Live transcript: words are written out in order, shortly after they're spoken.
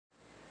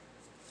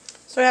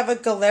So I have a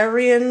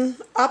Galarian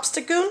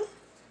Obstagoon,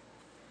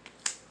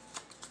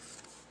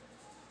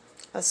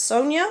 a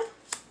Sonia,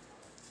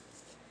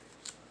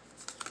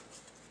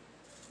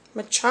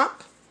 Machamp,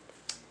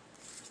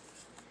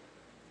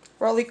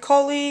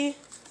 Roly-Coly,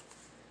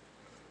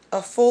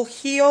 a Full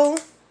Heal,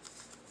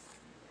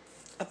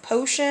 a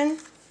Potion,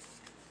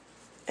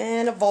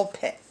 and a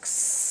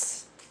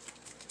Vulpix.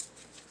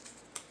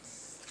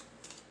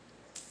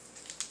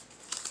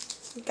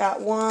 Got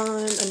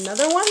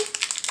another one.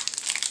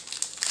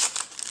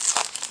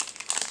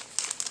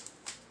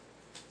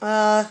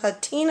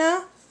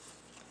 Hatina,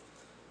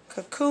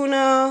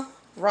 Kakuna,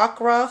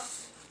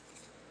 Rockruff,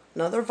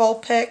 another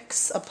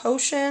Vulpix, a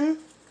Potion,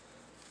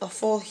 a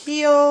Full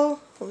Heal,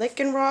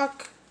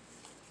 Lycanroc,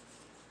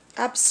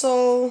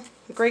 Absol,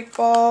 Great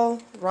Ball,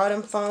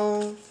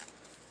 Roddenphone,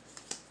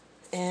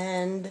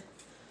 and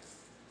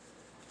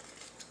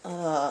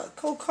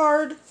Code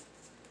Card.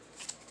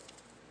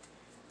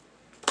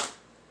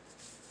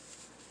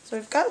 So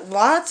we've got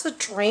lots of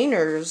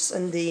trainers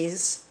in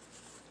these.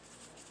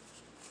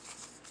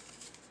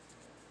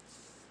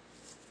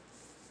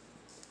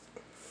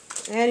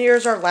 And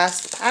here's our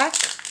last pack.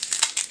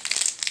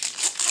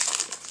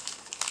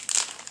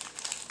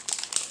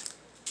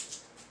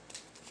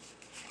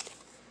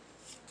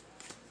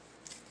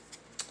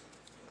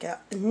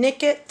 Got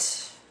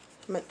Nickit,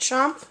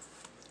 Machamp,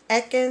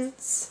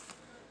 Ekans,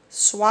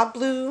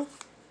 Swablu,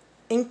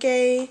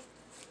 Inkay,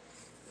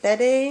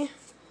 Bede.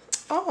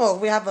 Oh,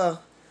 we have a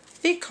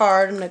V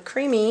card and a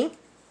Creamy,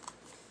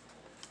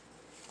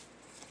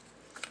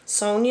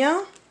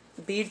 Sonia,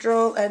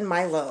 Beedrill, and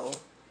Milo.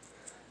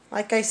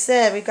 Like I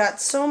said, we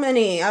got so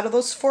many. Out of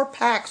those 4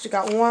 packs, we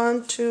got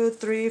 1, 2,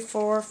 3,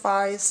 4,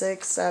 5,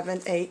 6,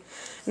 7, 8,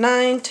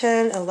 9,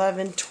 10,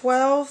 11,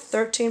 12,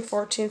 13,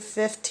 14,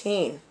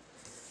 15.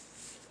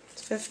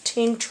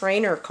 15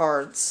 trainer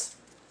cards.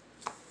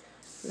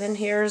 Then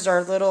here's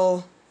our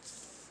little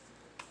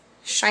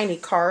shiny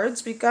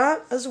cards we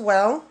got as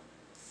well.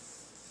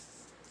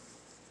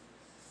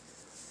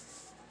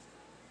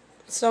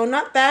 So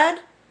not bad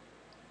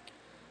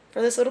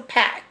for this little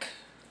pack.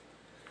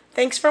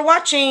 Thanks for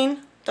watching.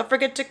 Don't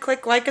forget to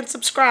click like and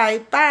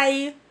subscribe.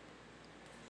 Bye.